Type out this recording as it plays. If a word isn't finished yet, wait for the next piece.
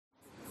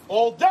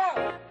All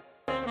done.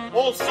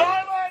 All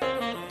silent.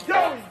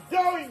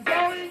 Going.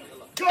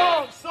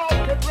 Go. So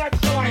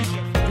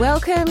congratulations.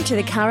 Welcome to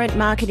the Current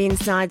Market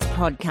Insights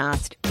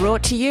podcast,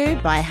 brought to you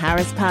by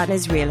Harris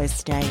Partners Real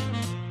Estate.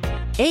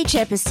 Each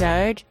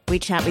episode, we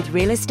chat with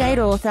real estate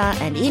author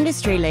and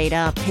industry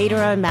leader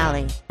Peter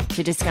O'Malley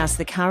to discuss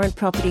the current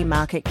property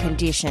market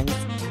conditions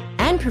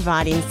and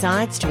provide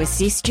insights to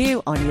assist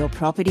you on your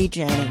property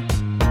journey.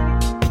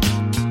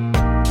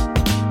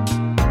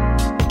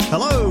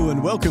 Hello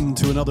and welcome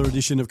to another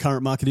edition of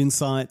Current Market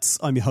Insights.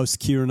 I'm your host,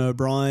 Kieran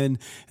O'Brien,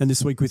 and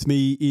this week with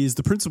me is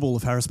the principal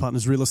of Harris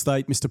Partners Real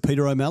Estate, Mr.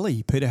 Peter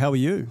O'Malley. Peter, how are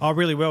you? Oh,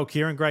 really well,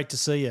 Kieran. Great to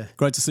see you.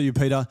 Great to see you,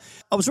 Peter.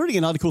 I was reading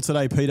an article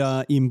today,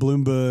 Peter, in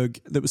Bloomberg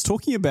that was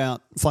talking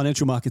about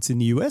financial markets in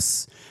the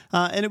US,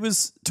 and it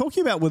was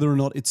talking about whether or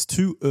not it's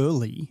too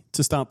early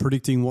to start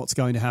predicting what's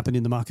going to happen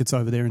in the markets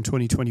over there in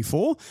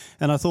 2024.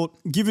 And I thought,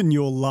 given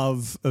your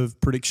love of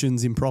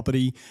predictions in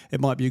property,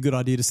 it might be a good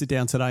idea to sit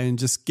down today and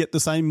just get the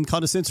same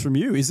kind of sense from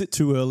you. Is it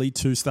too early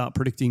to start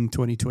predicting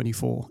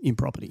 2024 in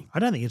property? I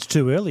don't think it's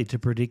too early to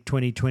predict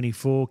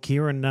 2024,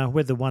 Kieran.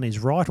 Whether one is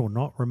right or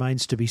not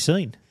remains to be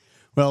seen.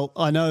 Well,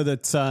 I know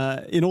that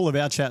in all of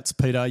our chats,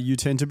 Peter, you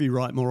tend to be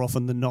right more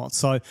often than not.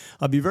 So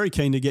I'd be very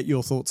keen to get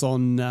your thoughts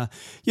on,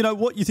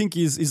 what you think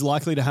is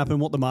likely to happen,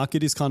 what the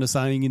market is kind of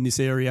saying in this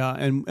area,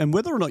 and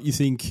whether or not you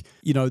think,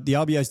 the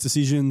RBA's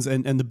decisions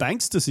and the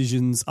bank's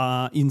decisions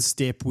are in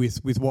step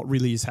with what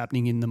really is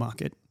happening in the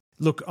market.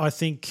 Look, I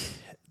think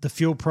the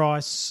fuel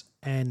price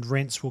and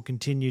rents will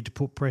continue to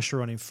put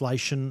pressure on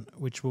inflation,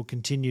 which will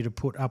continue to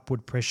put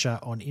upward pressure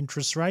on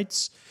interest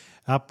rates.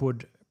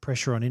 Upward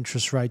pressure on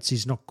interest rates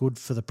is not good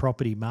for the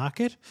property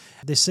market.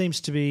 There seems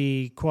to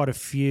be quite a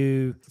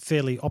few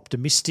fairly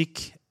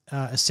optimistic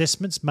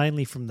assessments,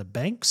 mainly from the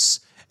banks,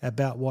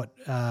 about what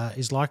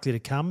is likely to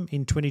come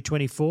in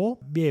 2024.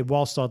 Yeah,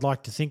 whilst I'd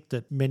like to think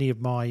that many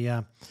of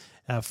my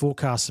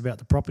forecasts about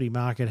the property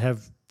market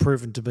have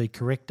proven to be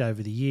correct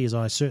over the years,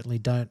 I certainly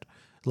don't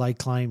lay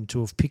claim to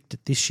have picked it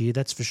this year,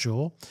 that's for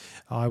sure.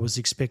 I was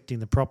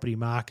expecting the property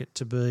market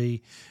to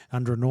be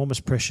under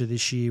enormous pressure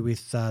this year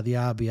with the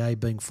RBA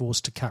being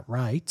forced to cut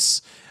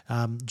rates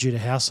due to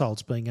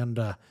households being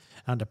under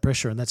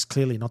pressure, and that's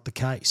clearly not the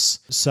case.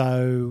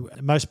 So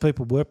most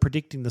people were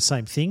predicting the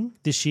same thing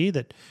this year,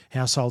 that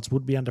households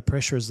would be under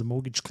pressure as the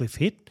mortgage cliff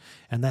hit,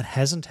 and that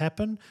hasn't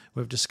happened.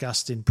 We've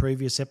discussed in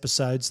previous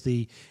episodes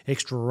the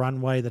extra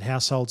runway that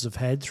households have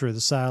had through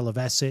the sale of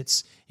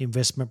assets,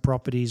 investment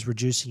properties,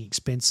 reducing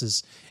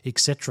expenses,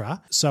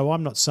 etc. So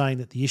I'm not saying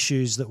that the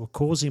issues that were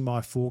causing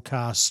my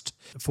forecast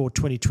for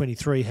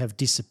 2023 have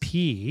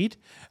disappeared.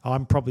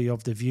 I'm probably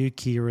of the view,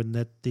 Kieran,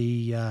 that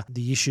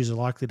the issues are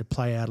likely to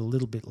play out a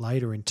little bit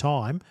later in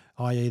time,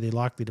 i.e. they're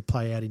likely to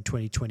play out in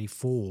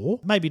 2024.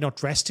 Maybe not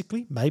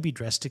drastically,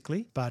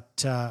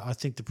 but I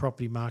think the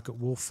property market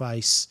will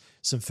face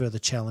some further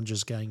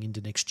challenges going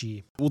into next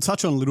year. We'll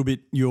touch on a little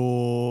bit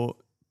your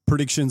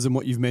predictions and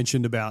what you've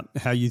mentioned about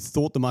how you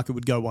thought the market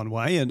would go one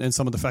way and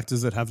some of the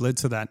factors that have led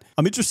to that.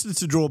 I'm interested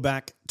to draw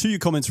back to your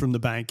comments from the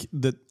bank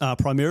that are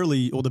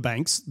primarily, or the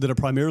banks that are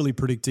primarily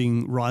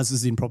predicting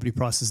rises in property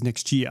prices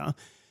next year.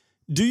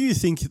 Do you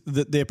think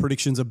that their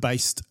predictions are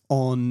based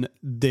on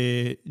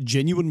their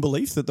genuine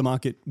belief that the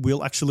market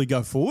will actually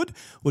go forward?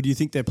 Or do you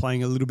think they're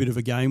playing a little bit of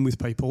a game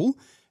with people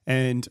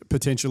and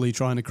potentially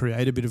trying to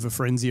create a bit of a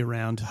frenzy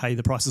around, hey,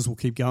 the prices will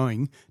keep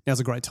going,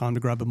 now's a great time to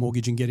grab a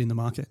mortgage and get in the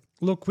market?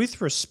 Look,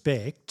 with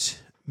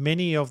respect,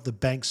 many of the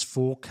bank's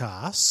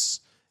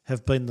forecasts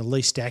have been the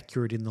least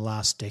accurate in the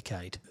last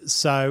decade.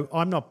 So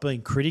I'm not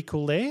being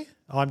critical there.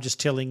 I'm just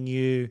telling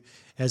you,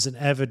 as an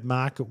avid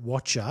market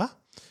watcher,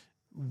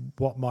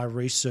 what my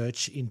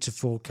research into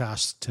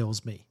forecasts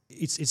tells me.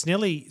 It's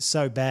nearly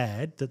so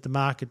bad that the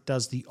market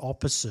does the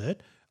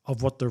opposite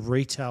of what the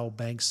retail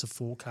banks are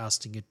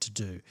forecasting it to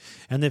do.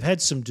 And they've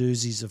had some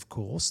doozies, of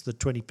course, the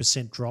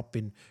 20% drop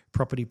in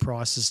property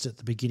prices at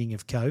the beginning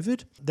of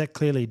COVID. That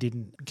clearly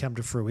didn't come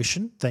to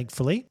fruition,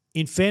 thankfully.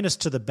 In fairness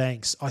to the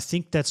banks, I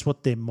think that's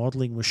what their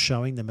modelling was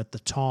showing them at the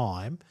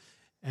time,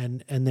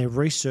 and their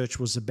research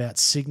was about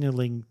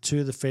signalling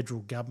to the federal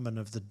government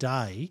of the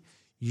day,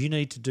 you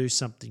need to do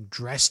something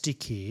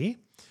drastic here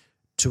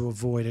to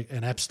avoid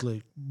an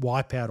absolute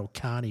wipeout or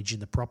carnage in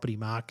the property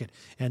market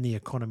and the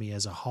economy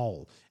as a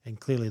whole. And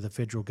clearly the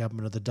federal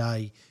government of the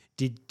day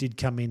did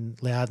come in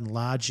loud and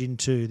large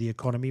into the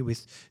economy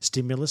with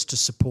stimulus to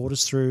support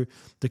us through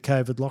the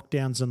COVID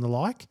lockdowns and the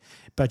like.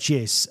 But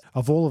yes,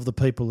 of all of the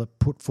people that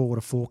put forward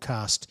a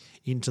forecast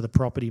into the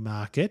property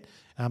market,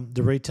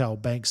 the retail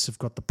banks have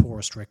got the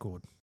poorest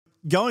record.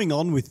 Going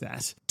on with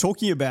that,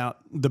 talking about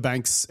the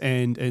banks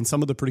and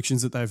some of the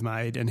predictions that they've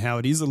made and how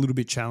it is a little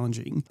bit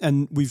challenging.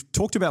 And we've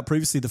talked about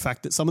previously the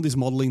fact that some of this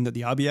modelling that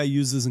the RBA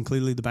uses and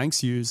clearly the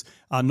banks use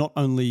are not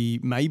only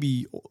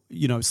maybe,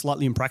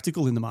 slightly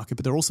impractical in the market,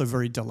 but they're also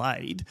very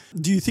delayed.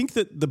 Do you think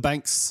that the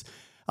banks,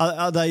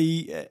 are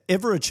they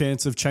ever a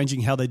chance of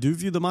changing how they do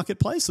view the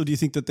marketplace? Or do you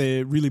think that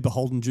they're really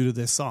beholden due to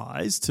their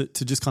size to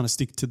just kind of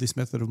stick to this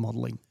method of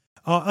modelling?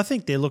 I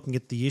think they're looking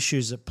at the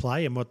issues at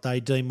play and what they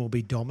deem will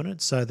be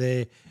dominant. So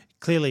they're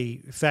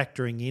clearly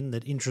factoring in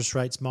that interest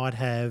rates might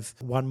have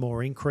one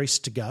more increase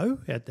to go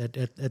at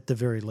the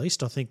very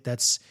least. I think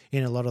that's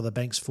in a lot of the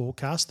banks'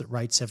 forecast that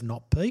rates have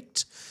not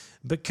peaked.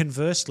 But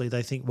conversely,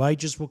 they think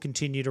wages will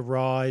continue to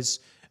rise,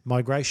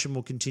 migration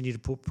will continue to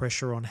put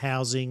pressure on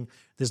housing,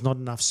 there's not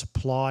enough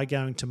supply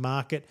going to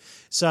market.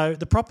 So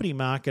the property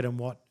market and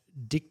what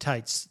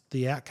dictates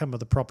the outcome of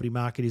the property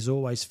market is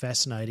always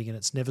fascinating, and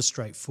it's never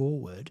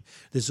straightforward.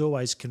 There's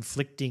always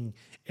conflicting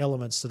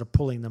elements that are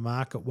pulling the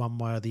market one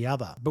way or the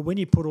other. But when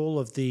you put all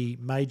of the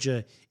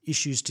major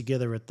issues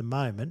together at the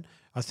moment,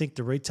 I think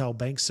the retail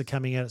banks are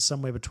coming out at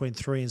somewhere between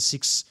 3 and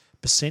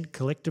 6%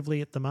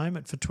 collectively at the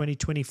moment for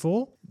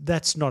 2024.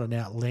 That's not an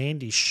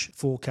outlandish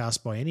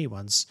forecast by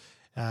anyone's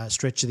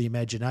stretch of the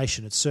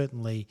imagination. It's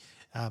certainly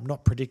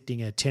not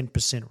predicting a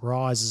 10%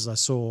 rise as I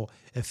saw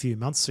a few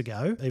months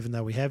ago, even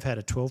though we have had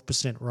a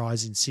 12%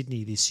 rise in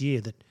Sydney this year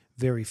that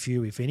very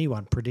few, if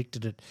anyone,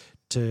 predicted it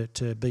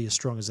to be as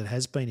strong as it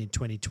has been in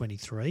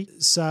 2023.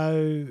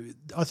 So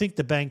I think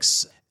the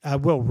banks are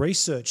well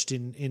researched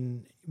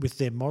in with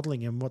their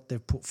modelling and what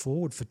they've put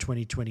forward for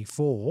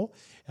 2024.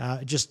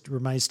 It just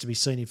remains to be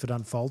seen if it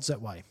unfolds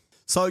that way.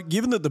 So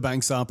given that the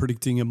banks are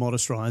predicting a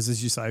modest rise,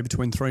 as you say,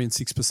 between 3 and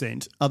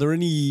 6%, are there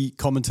any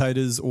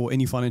commentators or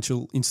any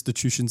financial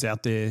institutions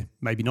out there,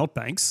 maybe not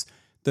banks,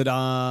 that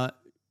are,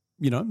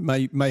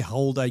 may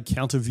hold a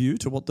counter view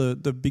to what the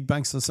big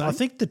banks are saying? I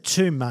think the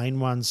two main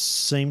ones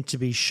seem to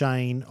be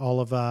Shane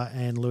Oliver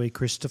and Louis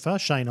Christopher.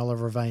 Shane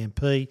Oliver of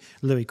AMP,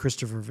 Louis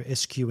Christopher of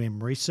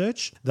SQM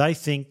Research. They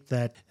think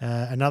that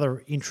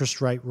another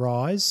interest rate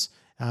rise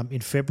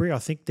in February, I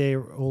think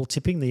they're all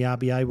tipping the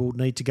RBA will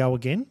need to go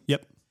again.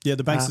 Yep. Yeah,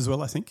 the banks as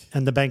well, I think.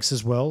 And the banks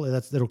as well.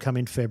 That'll come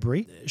in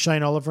February.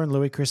 Shane Oliver and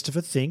Louis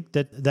Christopher think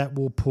that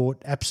will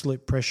put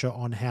absolute pressure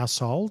on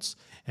households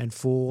and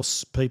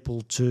force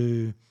people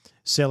to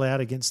sell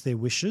out against their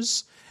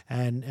wishes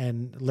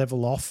and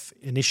level off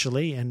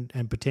initially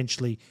and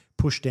potentially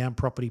push down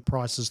property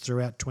prices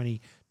throughout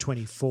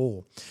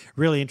 2024.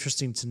 Really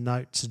interesting to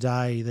note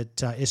today that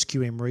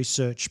SQM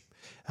Research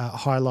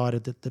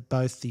highlighted that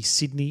both the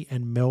Sydney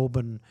and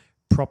Melbourne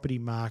property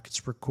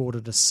markets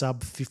recorded a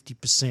sub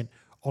 50%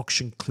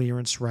 auction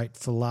clearance rate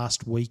for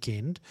last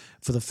weekend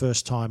for the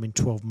first time in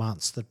 12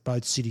 months, that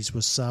both cities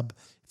were sub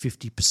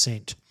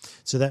 50%.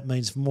 So that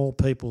means more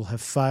people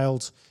have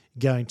failed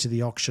going to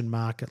the auction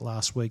market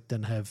last week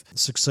than have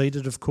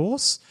succeeded, of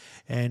course.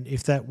 And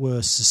if that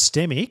were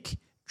systemic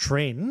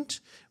trend,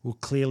 well,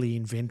 clearly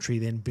inventory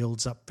then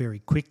builds up very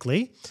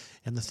quickly.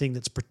 And the thing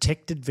that's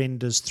protected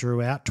vendors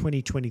throughout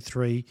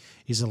 2023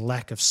 is a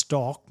lack of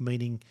stock,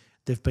 meaning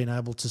they've been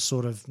able to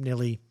sort of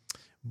nearly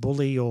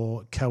bully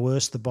or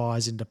coerce the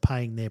buyers into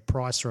paying their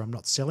price, or I'm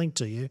not selling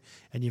to you,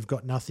 and you've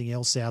got nothing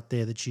else out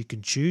there that you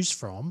can choose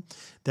from.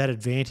 That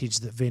advantage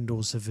that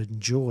vendors have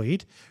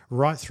enjoyed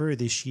right through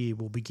this year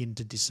will begin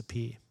to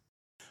disappear.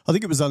 I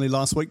think it was only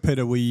last week,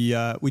 Peter, we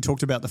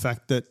talked about the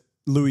fact that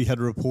Louis had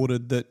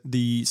reported that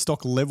the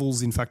stock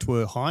levels, in fact,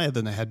 were higher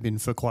than they had been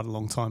for quite a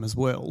long time as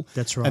well.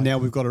 That's right. And now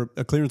we've got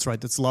a clearance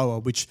rate that's lower,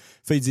 which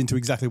feeds into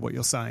exactly what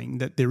you're saying,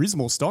 that there is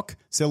more stock.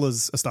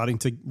 Sellers are starting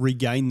to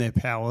regain their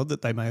power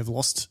that they may have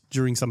lost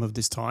during some of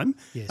this time.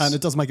 Yes. And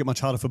it does make it much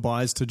harder for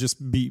buyers to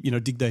just be,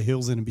 dig their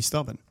heels in and be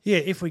stubborn. Yeah,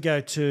 if we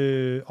go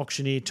to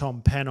auctioneer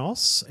Tom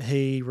Panos,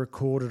 he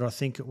recorded, I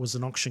think it was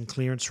an auction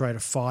clearance rate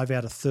of 5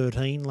 out of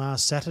 13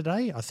 last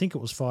Saturday. I think it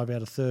was 5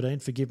 out of 13.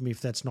 Forgive me if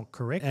that's not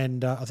correct.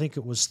 And I think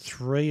it was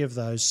 3 of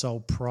those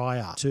sold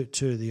prior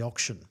to the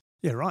auction.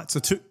 Yeah, right. So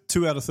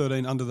two out of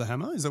 13 under the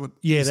hammer. Is that what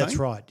Yeah, you're that's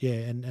saying? right. Yeah,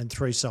 and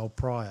 3 sold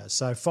prior.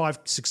 So 5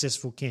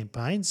 successful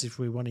campaigns, if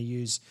we want to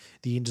use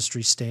the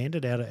industry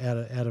standard, out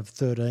of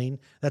 13.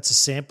 That's a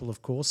sample,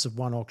 of course, of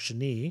one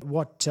auctioneer.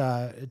 What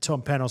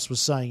Tom Panos was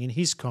saying in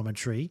his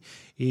commentary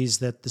is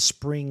that the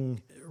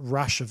spring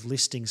rush of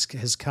listings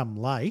has come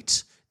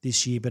late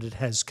this year, but it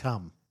has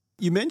come.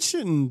 You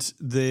mentioned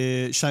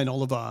the Shane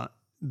Oliver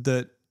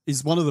that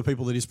is one of the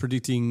people that is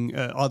predicting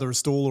either a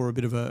stall or a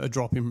bit of a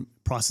drop in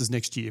prices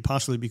next year,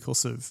 partially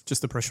because of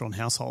just the pressure on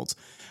households.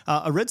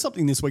 I read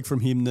something this week from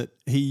him that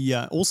he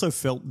also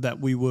felt that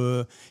we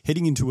were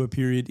heading into a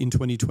period in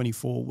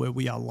 2024 where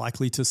we are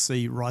likely to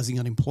see rising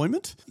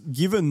unemployment.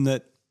 Given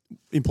that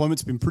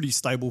employment's been pretty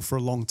stable for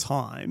a long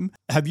time,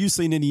 have you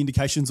seen any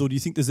indications, or do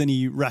you think there's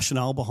any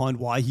rationale behind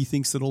why he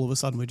thinks that all of a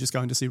sudden we're just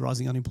going to see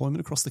rising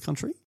unemployment across the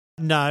country?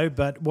 No,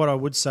 but what I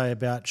would say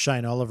about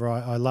Shane Oliver,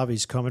 I love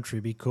his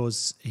commentary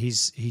because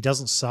he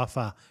doesn't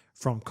suffer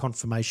from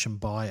confirmation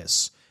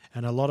bias.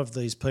 And a lot of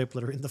these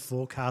people that are in the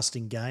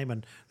forecasting game,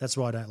 and that's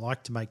why I don't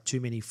like to make too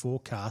many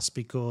forecasts,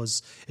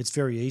 because it's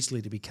very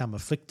easily to become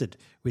afflicted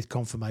with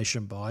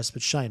confirmation bias.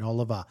 But Shane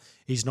Oliver,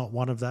 he's not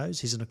one of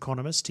those. He's an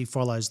economist. He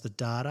follows the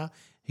data.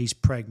 He's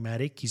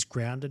pragmatic. He's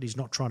grounded. He's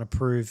not trying to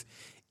prove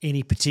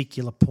any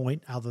particular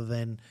point other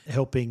than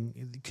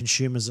helping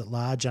consumers at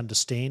large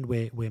understand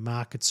where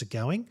markets are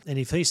going. And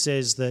if he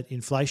says that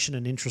inflation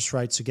and interest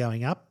rates are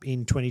going up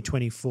in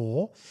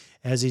 2024,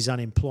 as is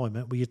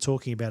unemployment, well, you're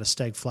talking about a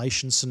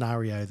stagflation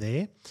scenario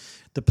there.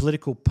 The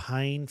political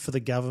pain for the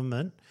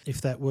government,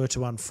 if that were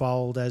to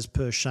unfold as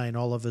per Shane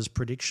Oliver's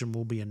prediction,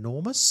 will be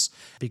enormous,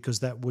 because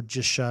that would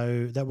just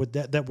show that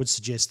would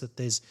suggest that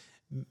there's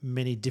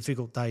many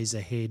difficult days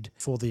ahead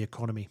for the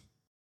economy.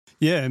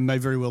 Yeah, and may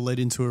very well lead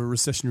into a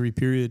recessionary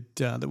period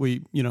that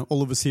we,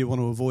 all of us here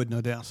want to avoid,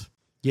 no doubt.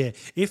 Yeah,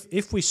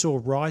 if we saw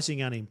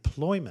rising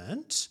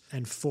unemployment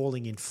and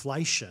falling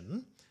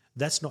inflation,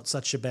 that's not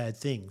such a bad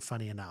thing,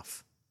 funny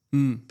enough,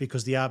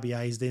 because the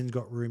RBA has then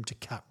got room to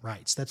cut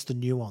rates. That's the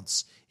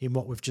nuance in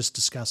what we've just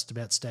discussed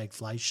about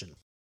stagflation.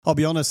 I'll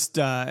be honest,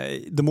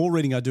 the more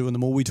reading I do and the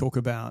more we talk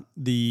about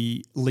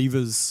the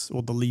levers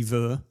or the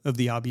lever of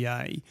the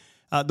RBA,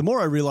 the more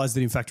I realise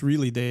that, in fact,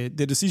 really their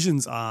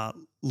decisions are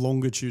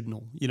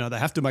longitudinal. They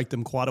have to make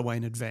them quite a way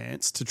in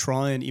advance to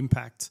try and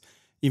impact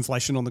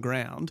inflation on the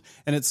ground.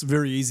 And it's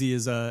very easy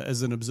as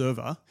an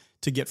observer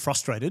to get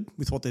frustrated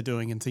with what they're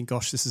doing and think,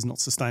 gosh, this is not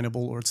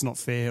sustainable, or it's not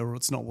fair, or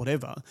it's not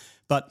whatever.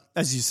 But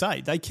as you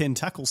say, they can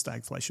tackle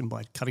stagflation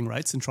by cutting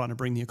rates and trying to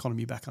bring the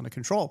economy back under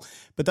control.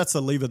 But that's a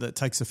lever that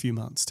takes a few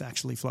months to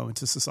actually flow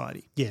into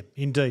society. Yeah,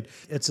 indeed.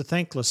 It's a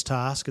thankless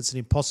task. It's an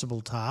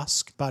impossible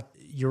task. But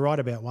you're right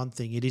about one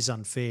thing. It is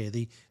unfair.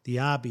 The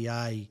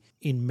RBA,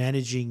 in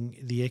managing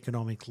the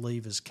economic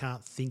levers,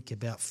 can't think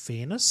about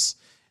fairness.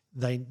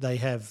 They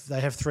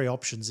have three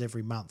options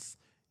every month: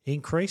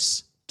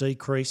 increase,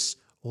 decrease,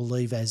 or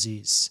leave as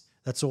is.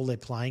 That's all they're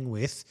playing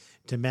with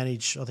to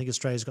manage. I think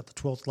Australia's got the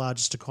 12th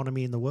largest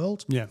economy in the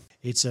world. Yeah.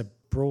 It's a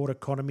broad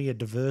economy, a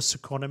diverse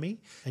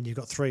economy, and you've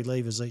got three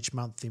levers each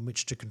month in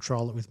which to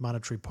control it with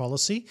monetary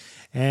policy.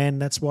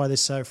 And that's why they're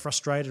so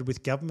frustrated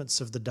with governments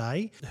of the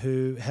day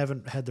who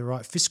haven't had the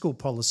right fiscal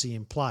policy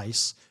in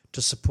place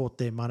to support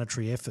their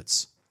monetary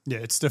efforts. Yeah,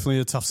 it's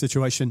definitely a tough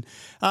situation.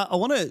 I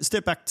want to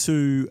step back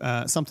to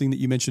something that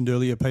you mentioned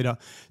earlier, Peter,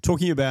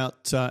 talking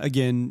about,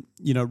 again,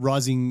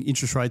 rising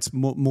interest rates,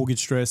 mortgage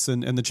stress,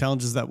 and the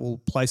challenges that will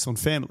place on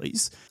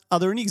families. Are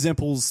there any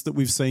examples that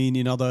we've seen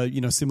in other,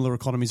 similar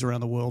economies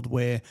around the world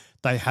where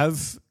they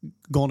have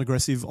gone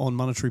aggressive on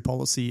monetary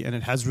policy and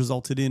it has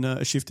resulted in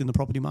a shift in the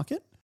property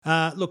market?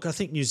 Look, I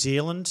think New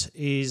Zealand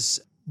is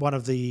one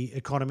of the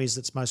economies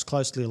that's most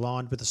closely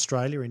aligned with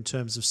Australia in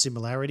terms of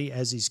similarity,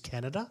 as is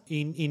Canada.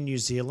 In New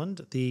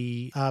Zealand,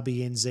 the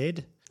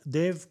RBNZ,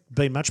 they've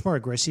been much more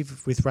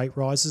aggressive with rate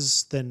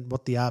rises than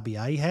what the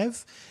RBA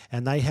have,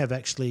 and they have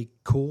actually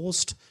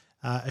caused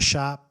a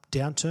sharp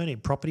downturn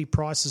in property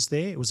prices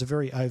there. It was a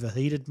very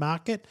overheated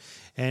market,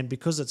 and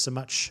because it's a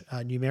much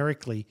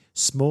numerically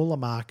smaller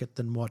market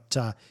than what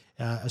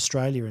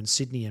Australia and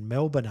Sydney and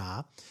Melbourne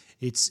are,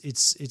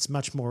 it's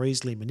much more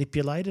easily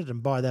manipulated,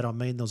 and by that I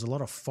mean there was a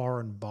lot of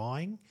foreign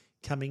buying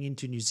coming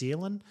into New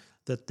Zealand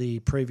that the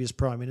previous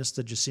Prime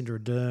Minister Jacinda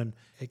Ardern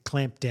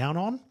clamped down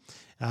on.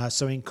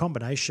 So in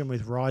combination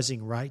with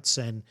rising rates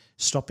and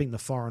stopping the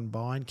foreign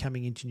buying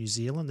coming into New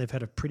Zealand, they've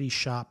had a pretty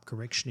sharp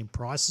correction in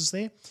prices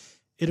there.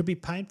 It'll be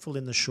painful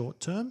in the short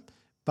term,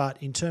 but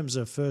in terms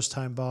of first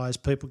home buyers,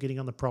 people getting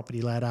on the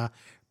property ladder,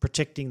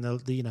 protecting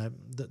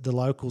the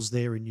locals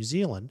there in New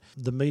Zealand,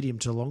 the medium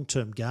to long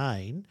term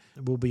gain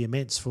will be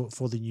immense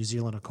for the New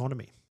Zealand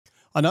economy.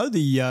 I know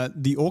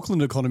the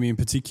Auckland economy in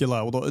particular,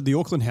 or the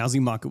Auckland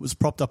housing market, was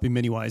propped up in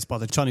many ways by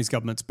the Chinese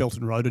government's Belt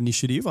and Road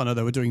Initiative. I know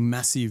they were doing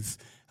massive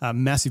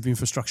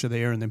infrastructure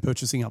there and then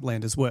purchasing up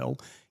land as well.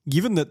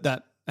 Given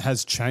that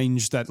has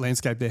changed, that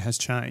landscape there has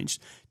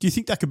changed, do you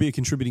think that could be a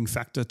contributing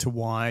factor to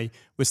why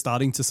we're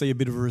starting to see a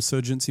bit of a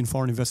resurgence in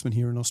foreign investment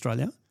here in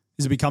Australia?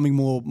 Is it becoming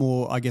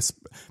more, I guess,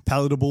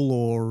 palatable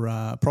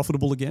or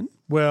profitable again?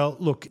 Well,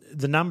 look,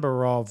 the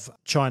number of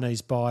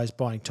Chinese buyers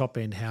buying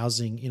top-end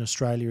housing in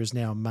Australia is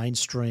now a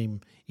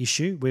mainstream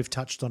issue. We've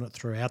touched on it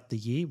throughout the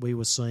year. We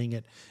were seeing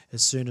it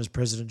as soon as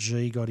President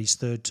Xi got his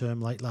third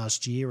term late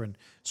last year and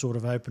sort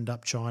of opened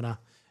up China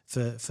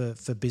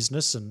for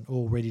business and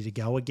all ready to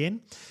go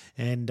again.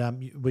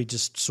 And we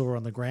just saw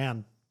on the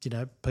ground,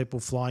 people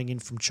flying in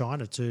from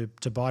China to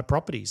buy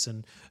properties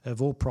and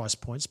of all price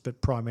points,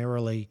 but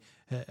primarily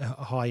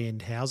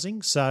high-end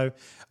housing. So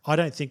I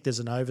don't think there's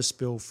an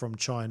overspill from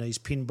Chinese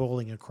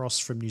pinballing across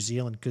from New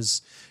Zealand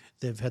because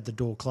they've had the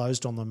door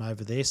closed on them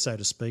over there, so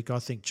to speak. I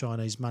think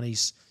Chinese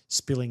money's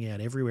spilling out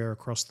everywhere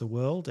across the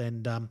world,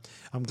 and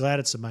I'm glad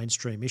it's a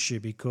mainstream issue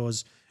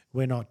because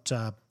we're not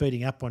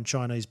beating up on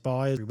Chinese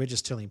buyers. We're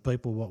just telling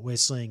people what we're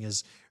seeing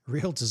as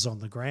realtors on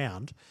the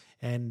ground.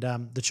 And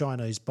the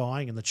Chinese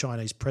buying and the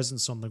Chinese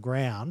presence on the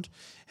ground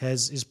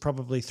is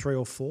probably 3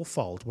 or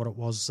 4-fold what it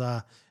was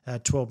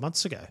 12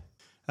 months ago.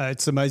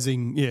 It's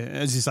amazing. Yeah,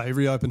 as you say,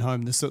 every open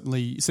home, there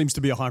certainly seems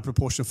to be a higher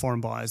proportion of foreign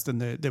buyers than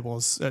there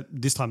was at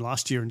this time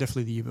last year and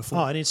definitely the year before.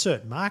 Oh, and in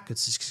certain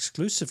markets, it's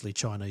exclusively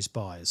Chinese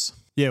buyers.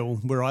 Yeah, well,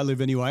 where I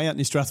live anyway, out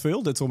in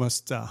Strathfield, it's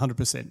almost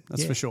 100%,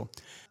 that's for sure.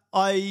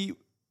 I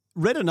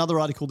read another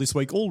article this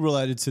week, all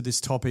related to this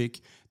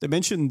topic, that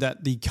mentioned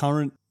that the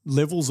current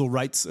levels or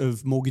rates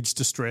of mortgage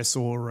distress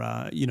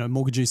or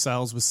mortgagee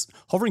sales was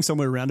hovering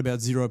somewhere around about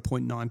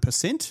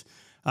 0.9%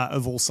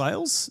 of all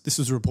sales. This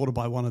was reported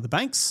by one of the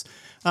banks.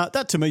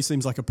 That to me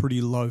seems like a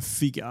pretty low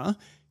figure.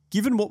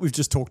 Given what we've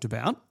just talked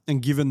about,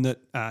 and given that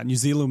New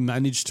Zealand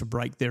managed to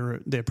break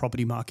their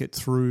property market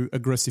through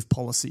aggressive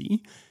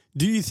policy,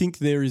 do you think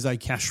there is a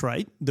cash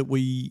rate that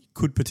we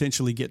could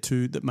potentially get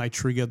to that may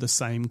trigger the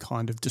same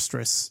kind of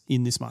distress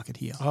in this market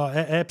here? Oh,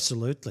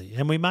 absolutely.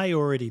 And we may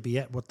already be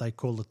at what they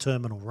call the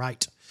terminal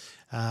rate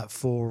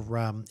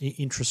for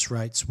interest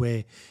rates,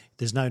 where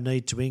there's no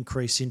need to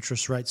increase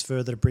interest rates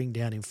further to bring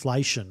down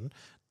inflation.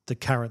 The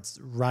current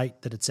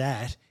rate that it's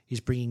at is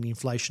bringing the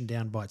inflation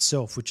down by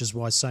itself, which is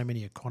why so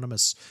many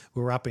economists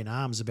were up in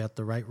arms about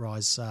the rate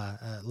rise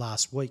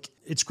last week.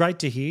 It's great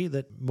to hear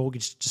that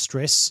mortgage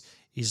distress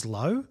is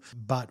low,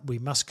 but we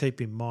must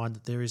keep in mind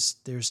that there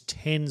is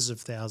tens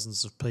of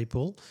thousands of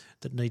people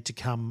that need to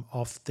come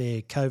off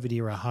their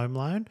COVID-era home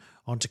loan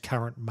onto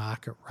current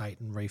market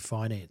rate and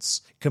refinance.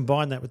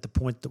 Combine that with the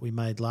point that we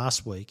made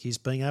last week, is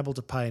being able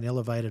to pay an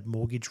elevated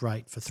mortgage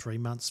rate for 3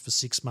 months, for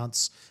 6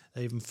 months,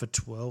 even for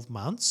 12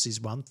 months is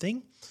one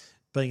thing.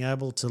 Being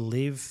able to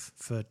live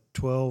for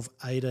 12,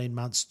 18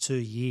 months, 2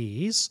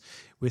 years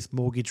with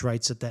mortgage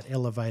rates at that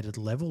elevated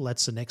level,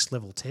 that's the next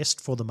level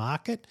test for the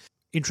market.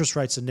 Interest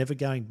rates are never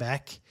going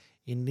back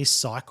in this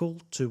cycle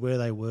to where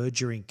they were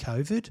during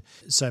COVID.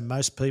 So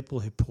most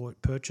people who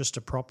purchased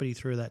a property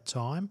through that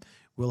time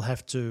will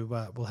have to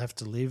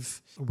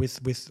live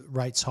with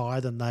rates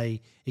higher than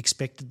they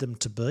expected them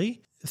to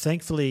be.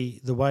 Thankfully,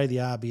 the way the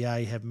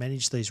RBA have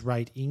managed these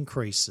rate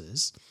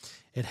increases,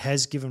 it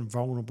has given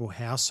vulnerable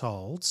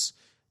households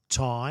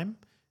time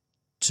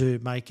to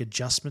make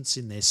adjustments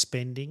in their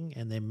spending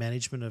and their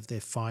management of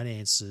their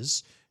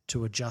finances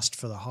to adjust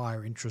for the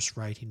higher interest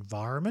rate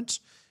environment.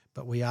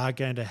 But we are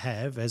going to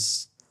have,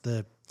 as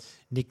the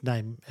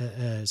nickname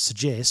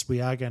suggests,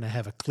 we are going to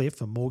have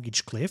a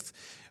mortgage cliff,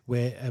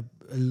 where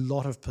a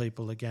lot of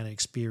people are going to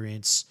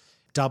experience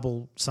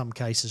double, some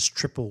cases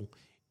triple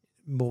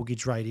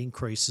mortgage rate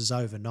increases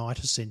overnight,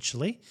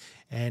 essentially.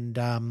 And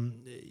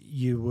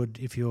you would,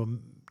 if you're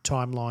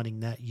timelining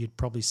that, you'd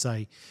probably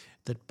say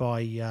that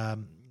by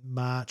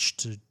March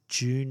to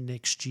June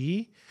next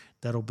year,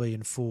 that'll be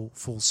in full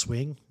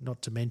swing,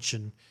 not to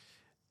mention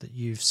that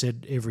you've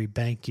said every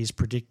bank is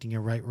predicting a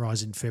rate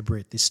rise in February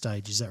at this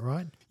stage. Is that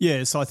right?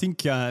 Yeah, so I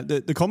think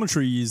the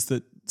commentary is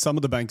that some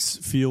of the banks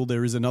feel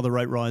there is another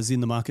rate rise in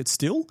the market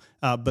still,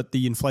 but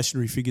the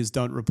inflationary figures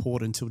don't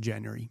report until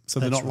January. So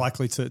they're not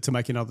likely to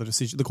make another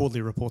decision, the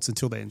quarterly reports,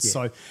 until then.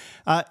 Yeah.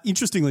 So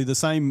interestingly, the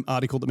same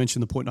article that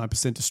mentioned the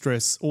 0.9%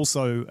 distress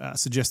also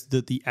suggested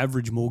that the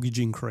average mortgage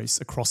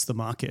increase across the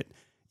market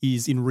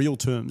is, in real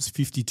terms,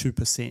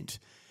 52%.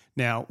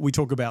 Now, we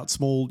talk about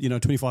small,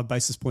 25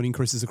 basis point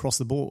increases across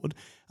the board.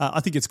 I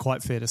think it's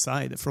quite fair to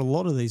say that for a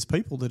lot of these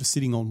people that are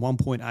sitting on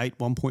 1.8,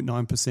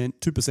 1.9%,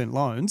 2%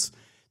 loans,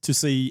 to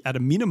see at a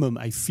minimum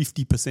a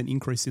 50%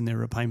 increase in their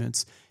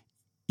repayments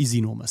is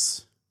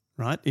enormous,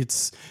 right?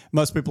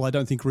 Most people, I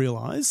don't think,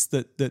 realise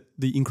that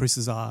the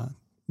increases are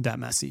that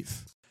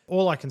massive.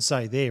 All I can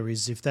say there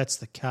is, if that's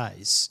the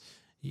case,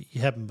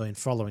 you haven't been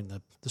following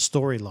the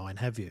storyline,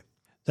 have you?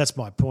 That's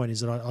my point, is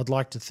that I'd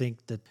like to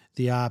think that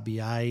the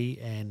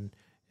RBA and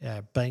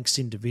banks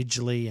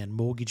individually and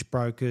mortgage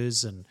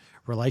brokers and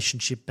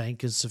relationship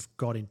bankers have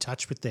got in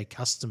touch with their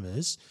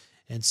customers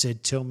and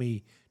said, tell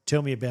me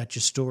about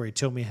your story.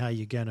 Tell me how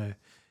you're going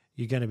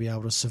to be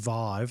able to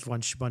survive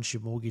once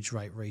your mortgage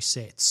rate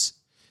resets.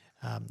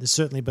 There's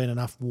certainly been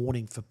enough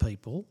warning for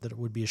people that it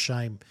would be a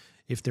shame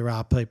if there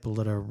are people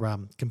that are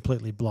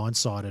completely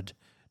blindsided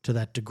to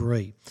that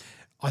degree.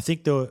 I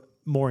think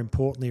more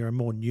importantly, or a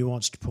more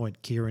nuanced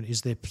point, Kieran,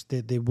 is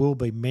there will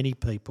be many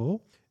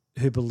people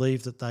who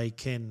believe that they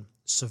can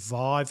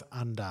survive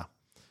under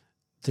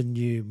the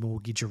new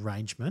mortgage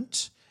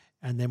arrangement,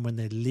 and then when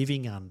they're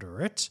living under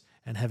it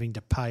and having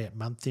to pay it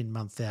month in,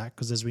 month out,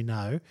 because as we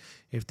know,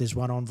 if there's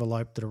one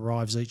envelope that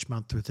arrives each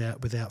month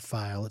without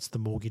fail, it's the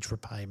mortgage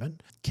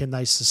repayment. Can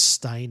they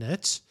sustain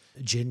it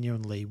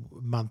genuinely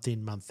month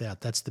in, month out?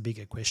 That's the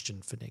bigger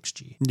question for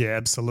next year. Yeah,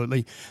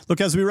 absolutely.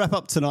 Look, as we wrap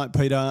up tonight,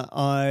 Peter,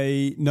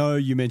 I know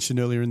you mentioned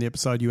earlier in the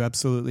episode you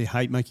absolutely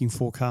hate making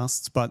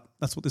forecasts, but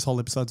that's what this whole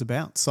episode's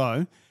about.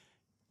 So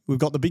we've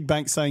got the big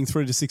banks saying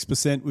 3 to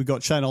 6%. We've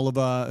got Shane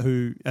Oliver,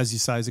 who, as you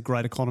say, is a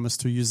great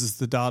economist who uses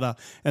the data,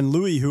 and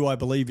Louis, who I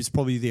believe is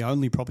probably the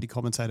only property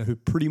commentator who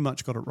pretty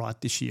much got it right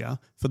this year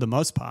for the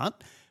most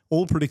part,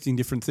 all predicting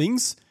different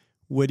things.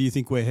 Where do you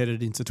think we're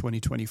headed into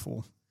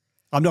 2024?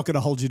 I'm not going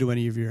to hold you to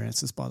any of your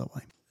answers, by the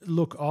way.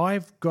 Look,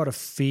 I've got a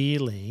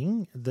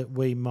feeling that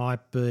we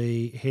might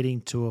be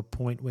heading to a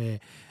point where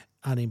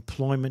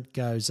unemployment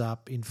goes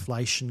up,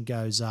 inflation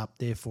goes up,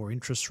 therefore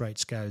interest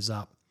rates goes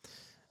up,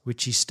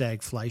 which is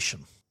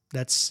stagflation.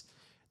 That's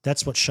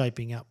what's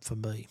shaping up for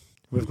me.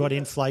 We've got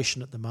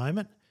inflation at the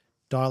moment,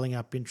 dialing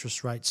up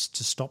interest rates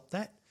to stop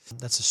that.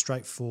 That's a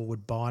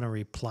straightforward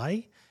binary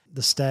play.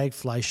 the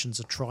stagflation's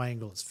a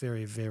triangle. It's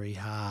very, very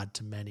hard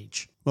to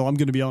manage. Well, I'm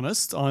going to be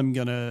honest. I'm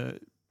going to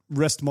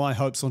rest my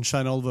hopes on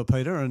Shane Oliver,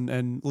 Peter,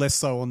 and less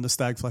so on the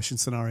stagflation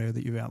scenario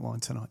that you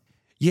outlined tonight.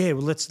 Yeah,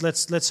 well,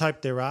 let's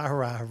hope there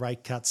are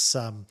rate cuts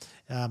in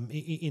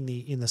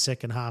the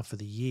second half of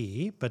the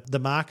year. But the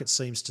market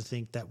seems to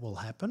think that will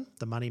happen,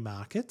 the money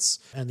markets,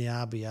 and the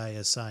RBA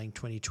are saying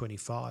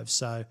 2025.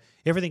 So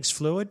everything's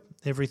fluid.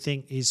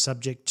 Everything is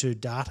subject to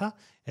data,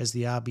 as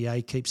the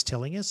RBA keeps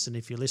telling us. And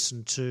if you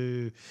listen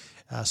to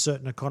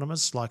certain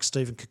economists like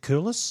Stephen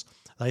Koukoulas,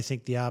 they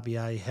think the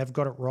RBA have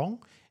got it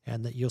wrong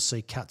and that you'll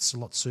see cuts a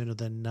lot sooner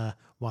than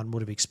one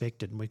would have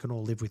expected. And we can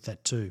all live with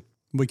that too.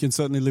 We can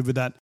certainly live with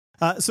that.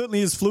 Certainly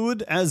is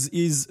fluid, as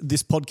is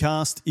this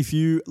podcast. If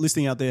you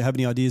listening out there have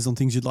any ideas on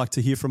things you'd like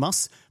to hear from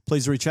us,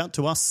 please reach out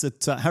to us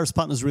at Harris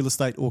Partners Real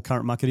Estate or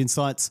Current Market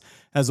Insights.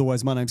 As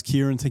always, my name's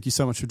Kieran. Thank you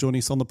so much for joining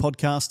us on the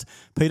podcast.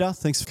 Peter,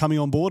 thanks for coming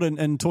on board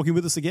and talking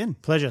with us again.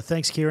 Pleasure.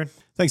 Thanks, Kieran.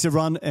 Thanks,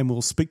 everyone, and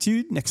we'll speak to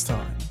you next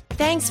time.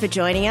 Thanks for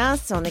joining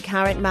us on the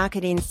Current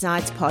Market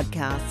Insights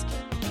podcast,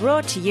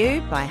 brought to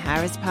you by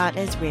Harris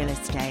Partners Real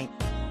Estate.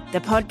 The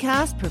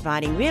podcast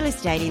providing real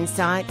estate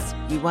insights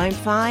you won't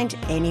find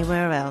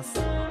anywhere else.